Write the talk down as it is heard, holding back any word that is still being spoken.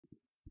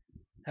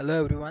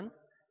Hello everyone.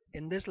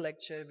 In this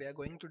lecture we are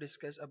going to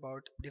discuss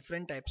about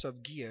different types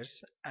of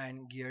gears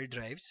and gear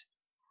drives.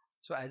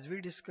 So as we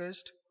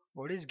discussed,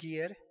 what is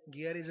gear?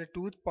 Gear is a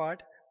tooth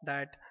part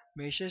that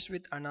meshes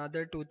with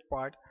another tooth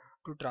part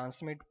to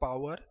transmit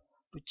power,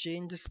 to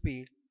change the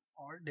speed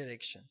or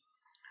direction.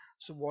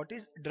 So what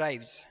is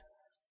drives?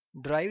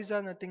 Drives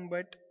are nothing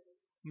but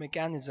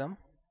mechanism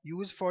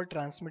used for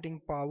transmitting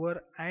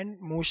power and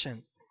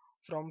motion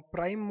from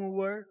prime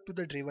mover to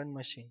the driven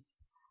machine.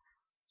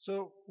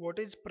 So what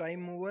is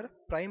prime mover?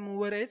 Prime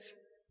mover is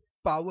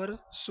power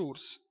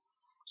source.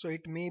 So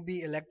it may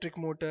be electric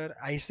motor,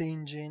 IC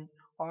engine,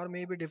 or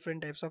maybe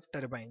different types of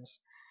turbines.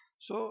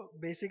 So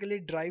basically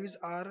drives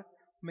are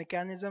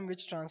mechanism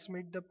which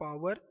transmit the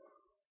power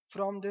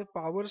from the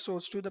power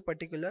source to the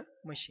particular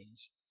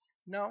machines.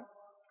 Now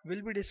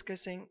we'll be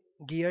discussing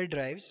gear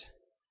drives.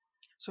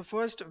 So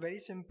first, very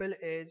simple,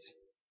 is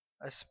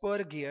a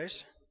spur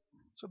gears.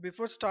 So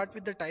before start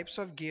with the types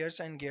of gears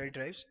and gear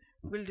drives,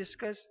 we'll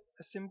discuss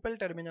a simple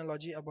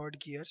terminology about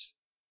gears.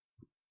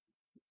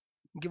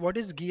 What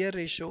is gear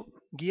ratio?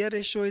 Gear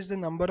ratio is the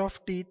number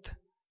of teeth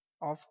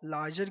of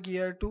larger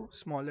gear to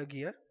smaller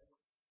gear.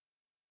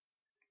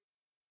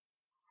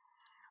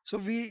 So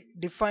we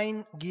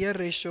define gear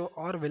ratio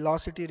or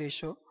velocity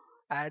ratio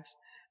as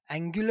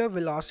angular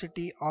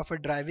velocity of a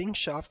driving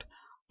shaft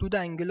to the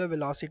angular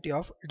velocity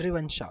of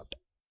driven shaft.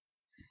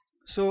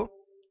 So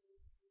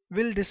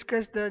we'll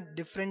discuss the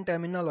different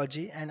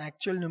terminology and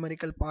actual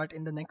numerical part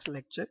in the next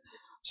lecture.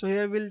 So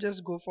here we'll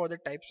just go for the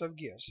types of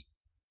gears.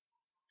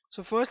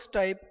 So first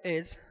type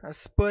is a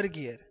spur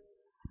gear.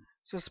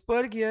 So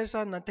spur gears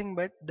are nothing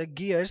but the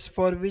gears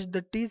for which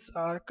the teeth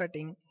are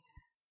cutting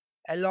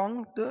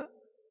along the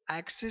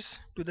axis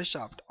to the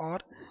shaft, or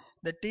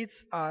the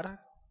teeth are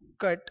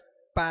cut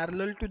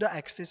parallel to the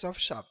axis of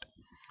shaft.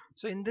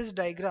 So in this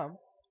diagram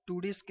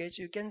 2D sketch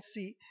you can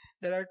see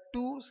there are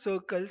two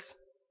circles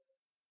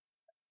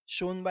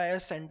shown by a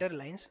center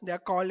lines. They are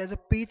called as a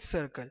pitch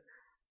circle.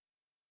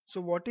 So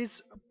what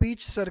is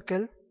pitch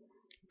circle?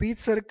 Pitch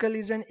circle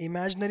is an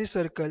imaginary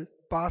circle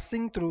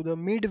passing through the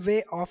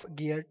midway of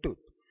gear tooth.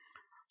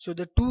 So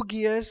the two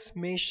gears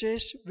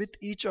meshes with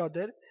each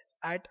other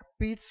at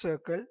pitch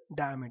circle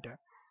diameter.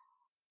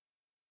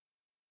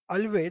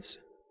 Always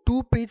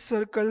two pitch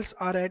circles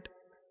are at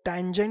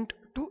tangent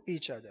to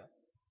each other.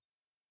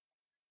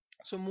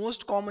 So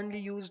most commonly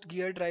used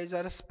gear drives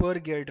are spur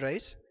gear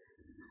drives.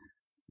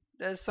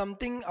 There's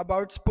something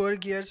about spur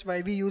gears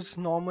why we use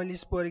normally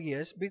spur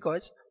gears,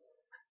 because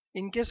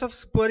in case of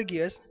spur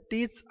gears,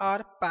 teeth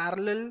are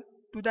parallel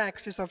to the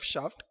axis of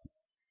shaft.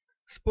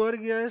 Spur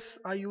gears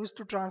are used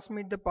to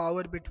transmit the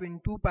power between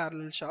two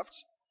parallel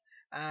shafts,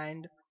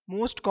 and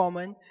most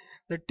common,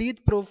 the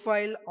teeth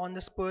profile on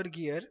the spur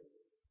gear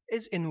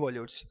is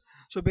involutes.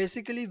 So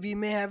basically we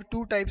may have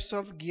two types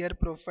of gear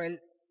profile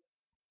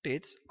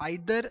teeth,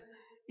 either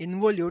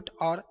involute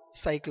or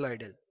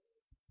cycloidal.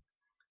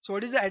 So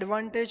what is the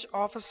advantage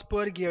of a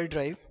spur gear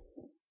drive?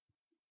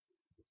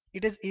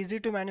 It is easy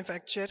to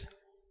manufacture.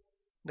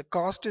 The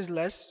cost is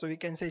less, so we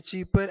can say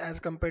cheaper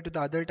as compared to the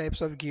other types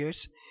of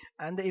gears,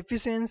 and the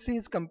efficiency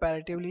is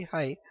comparatively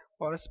high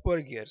for spur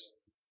gears.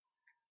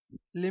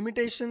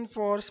 Limitation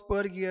for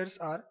spur gears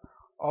are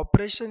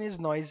operation is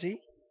noisy,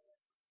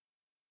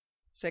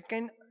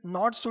 second,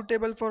 not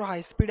suitable for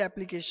high speed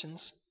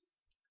applications,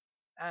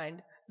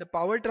 and the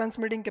power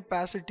transmitting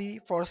capacity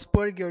for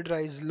spur gear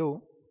drive is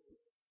low,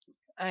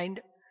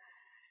 and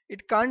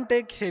it can't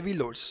take heavy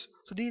loads.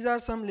 So these are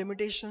some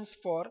limitations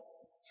for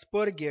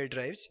spur gear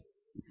drives.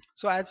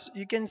 So as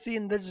you can see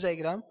in this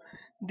diagram,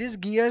 these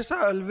gears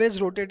are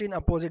always rotate in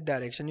opposite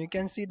direction. You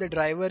can see the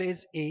driver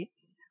is A,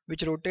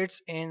 which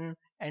rotates in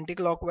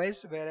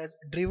anti-clockwise, whereas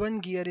driven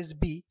gear is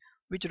B,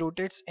 which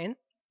rotates in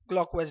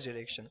clockwise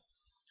direction.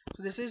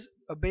 So this is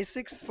a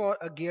basics for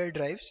a gear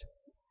drives.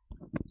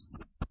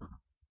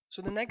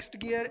 So the next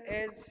gear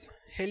is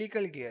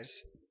helical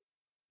gears.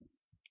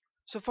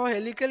 So for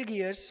helical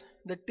gears,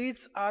 the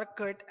teeth are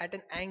cut at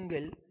an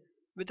angle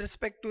with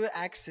respect to the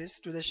axis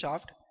to the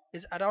shaft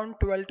is around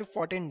 12 to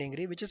 14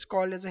 degree, which is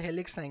called as a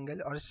helix angle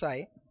or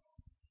psi.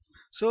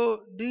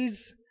 So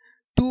these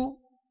two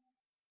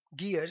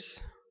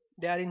gears,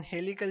 they are in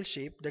helical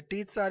shape. The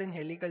teeth are in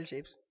helical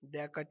shapes. They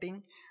are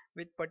cutting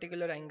with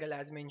particular angle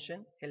as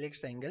mentioned,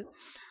 helix angle.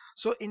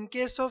 So in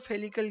case of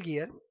helical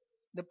gear,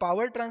 the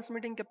power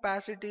transmitting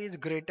capacity is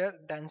greater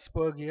than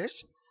spur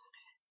gears.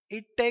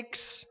 It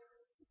takes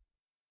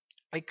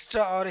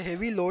extra or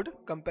heavy load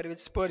compared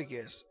with spur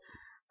gears,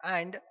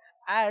 and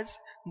as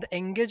the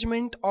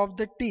engagement of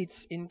the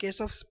teeth in case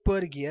of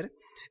spur gear,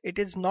 it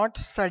is not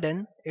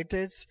sudden, it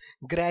is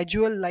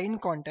gradual line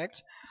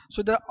contacts,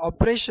 so the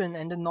operation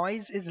and the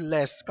noise is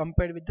less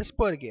compared with the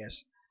spur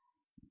gears.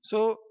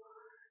 So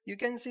you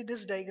can see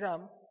this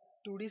diagram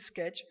 2D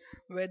sketch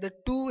where the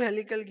two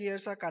helical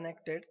gears are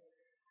connected.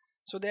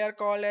 So they are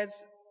called as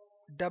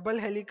double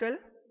helical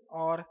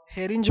or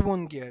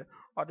herringbone gear,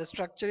 or the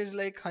structure is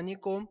like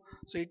honeycomb,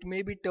 so it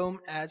may be termed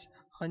as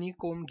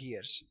honeycomb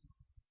gears.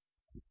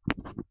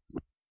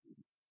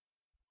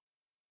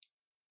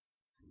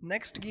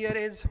 Next gear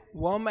is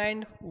worm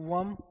and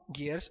worm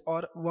gears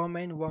or worm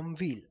and worm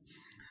wheel.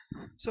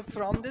 So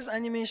from this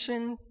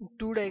animation,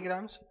 two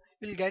diagrams,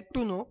 you'll get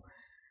to know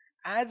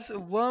as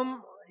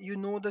worm, you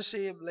know the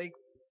shape like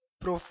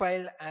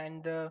profile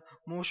and the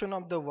motion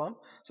of the worm.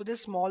 So the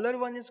smaller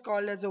one is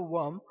called as a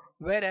worm,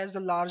 whereas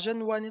the larger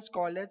one is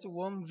called as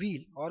worm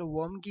wheel or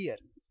worm gear.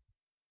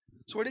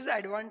 So what is the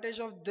advantage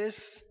of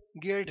this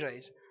gear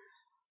drives?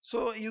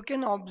 So you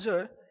can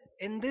observe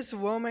in this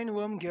worm and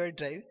worm gear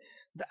drive,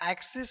 the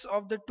axis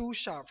of the two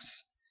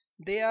shafts,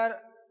 they are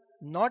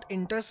not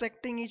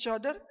intersecting each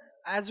other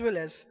as well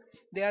as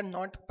they are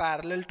not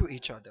parallel to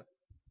each other.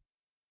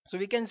 So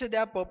we can say they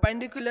are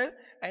perpendicular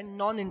and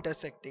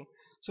non-intersecting.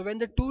 So when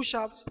the two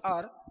shafts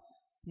are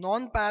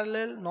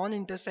non-parallel,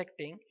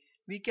 non-intersecting,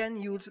 we can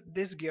use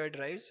this gear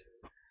drives.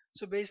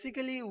 So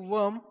basically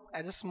worm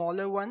as a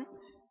smaller one,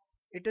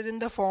 it is in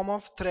the form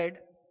of thread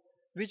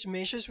which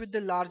meshes with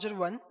the larger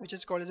one which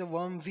is called as a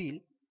worm wheel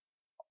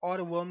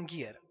or worm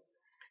gear.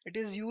 It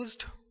is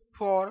used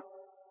for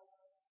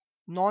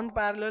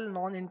non-parallel,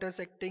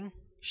 non-intersecting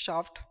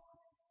shaft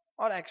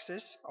or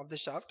axis of the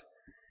shaft.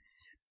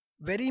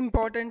 Very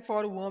important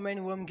for worm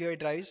and worm gear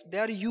drives. They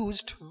are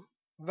used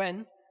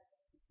when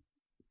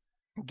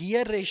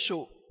gear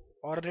ratio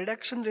or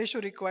reduction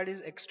ratio required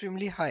is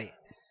extremely high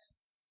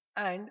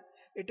and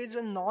it is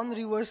a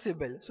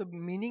non-reversible. So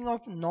meaning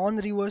of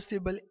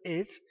non-reversible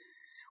is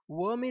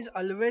worm is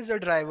always a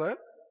driver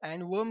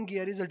and worm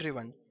gear is a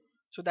driven.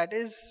 So that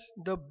is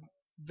the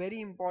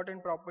very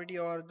important property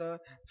or the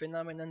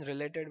phenomenon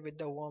related with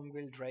the worm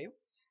wheel drive.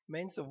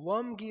 Means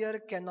worm gear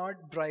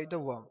cannot drive the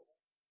worm.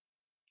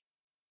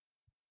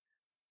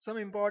 Some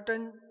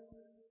important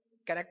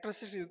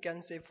characteristics you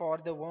can say for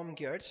the worm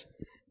gears.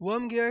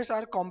 Worm gears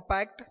are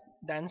compact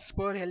than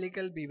spur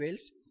helical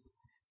bevels.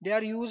 They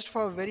are used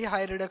for very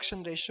high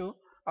reduction ratio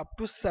up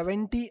to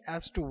 70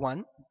 as to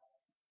 1.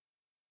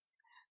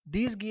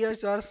 These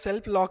gears are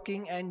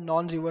self-locking and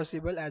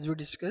non-reversible as we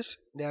discussed.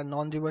 They are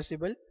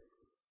non-reversible.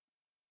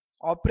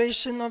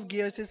 Operation of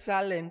gears is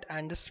silent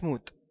and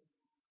smooth.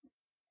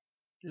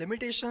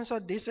 Limitations or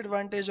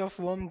disadvantage of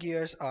worm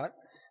gears are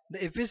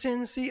the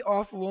efficiency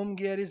of worm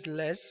gear is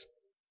less.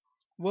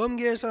 Worm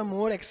gears are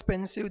more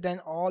expensive than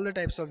all the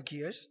types of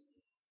gears.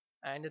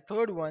 And the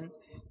third one,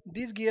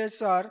 these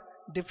gears are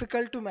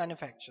difficult to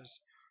manufacture.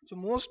 So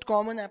most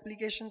common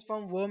applications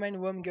from worm and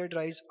worm gear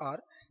drives are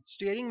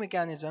steering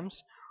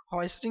mechanisms,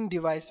 hoisting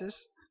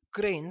devices,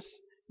 cranes,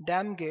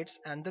 dam gates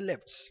and the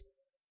lifts.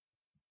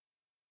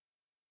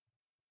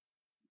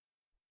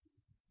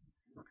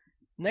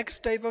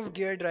 Next type of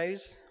gear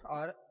drives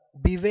are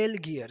bevel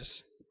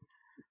gears.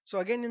 So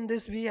again in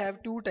this we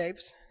have two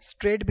types,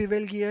 straight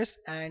bevel gears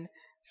and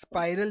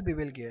spiral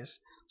bevel gears.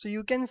 So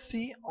you can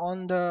see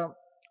on the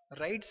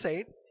right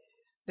side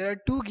there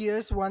are two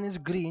gears, one is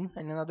green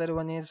and another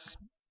one is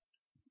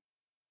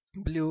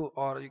blue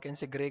or you can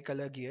say gray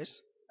color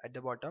gears at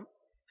the bottom.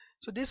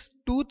 So this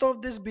tooth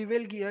of this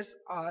bevel gears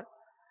are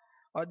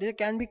or they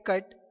can be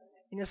cut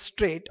in a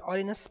straight or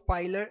in a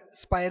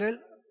spiral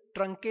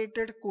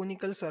truncated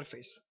conical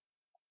surface.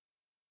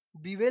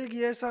 Bevel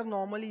gears are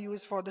normally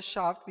used for the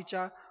shaft which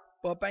are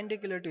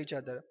perpendicular to each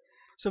other.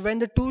 So when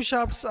the two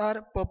shafts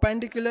are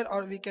perpendicular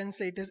or we can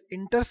say it is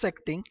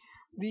intersecting,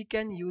 we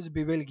can use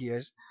bevel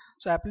gears.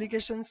 So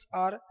applications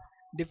are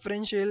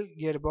differential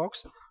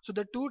gearbox. So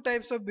the two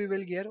types of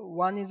bevel gear,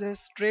 one is a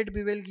straight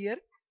bevel gear,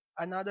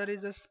 another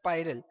is a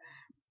spiral.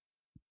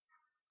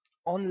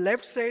 On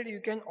left side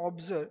you can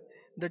observe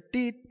the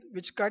teeth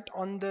which cut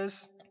on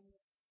this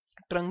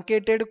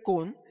truncated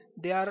cone,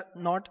 they are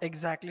not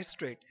exactly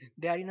straight,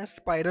 they are in a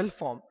spiral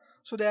form,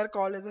 so they are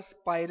called as a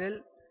spiral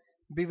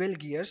bevel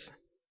gears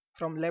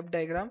from left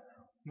diagram.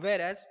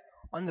 Whereas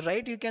on the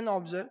right you can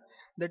observe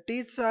the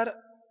teeth are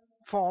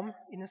formed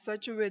in a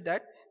such a way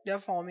that they are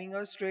forming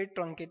a straight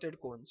truncated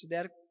cone, so they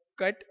are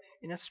cut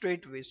in a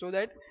straight way, so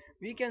that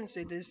we can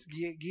say these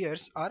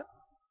gears are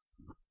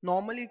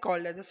normally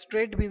called as a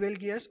straight bevel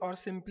gears or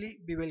simply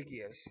bevel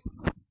gears.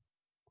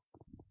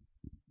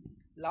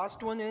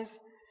 Last one is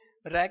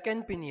rack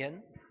and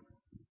pinion.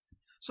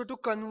 So to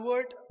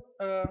convert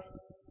a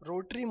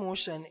rotary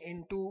motion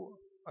into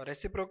a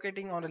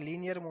reciprocating or a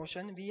linear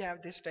motion, we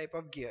have this type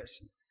of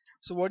gears.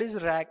 So what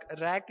is rack?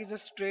 Rack is a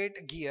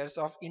straight gears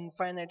of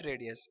infinite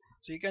radius.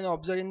 So you can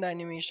observe in the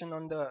animation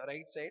on the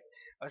right side,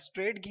 a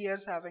straight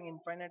gears having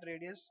infinite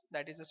radius,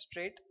 that is a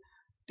straight,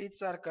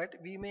 teeth are cut.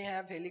 We may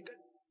have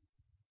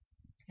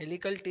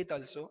helical teeth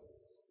also.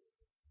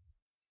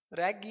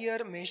 Rack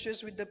gear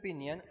meshes with the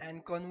pinion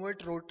and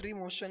convert rotary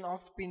motion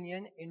of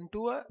pinion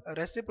into a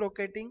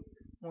reciprocating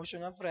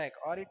motion of rack,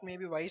 or it may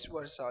be vice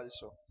versa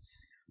also.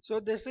 So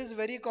this is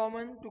very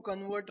common to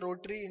convert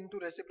rotary into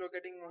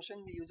reciprocating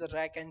motion. We use a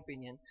rack and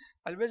pinion.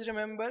 Always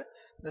remember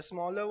the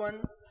smaller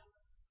one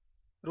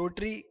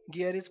rotary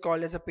gear is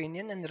called as a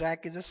pinion and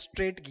rack is a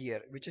straight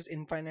gear which is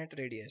infinite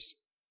radius.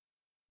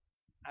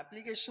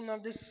 Application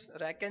of this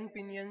rack and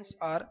pinions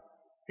are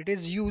it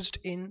is used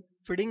in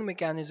feeding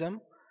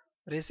mechanism,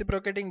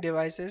 reciprocating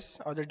devices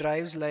or the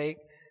drives like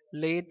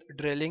lathe,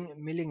 drilling,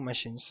 milling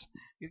machines.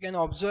 You can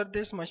observe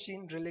this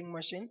machine, drilling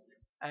machine,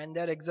 and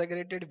their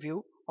exaggerated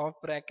view of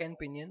rack and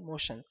pinion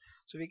motion.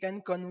 So we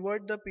can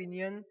convert the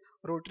pinion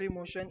rotary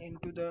motion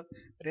into the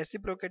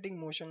reciprocating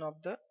motion of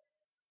the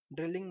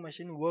drilling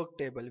machine work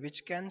table,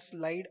 which can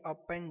slide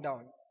up and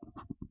down.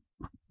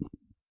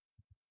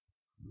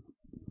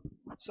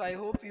 So I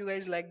hope you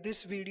guys like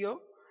this video.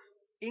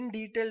 In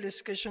detail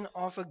discussion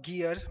of a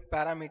gear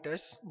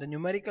parameters, the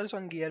numericals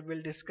on gear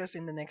will discuss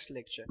in the next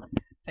lecture.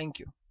 Thank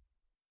you.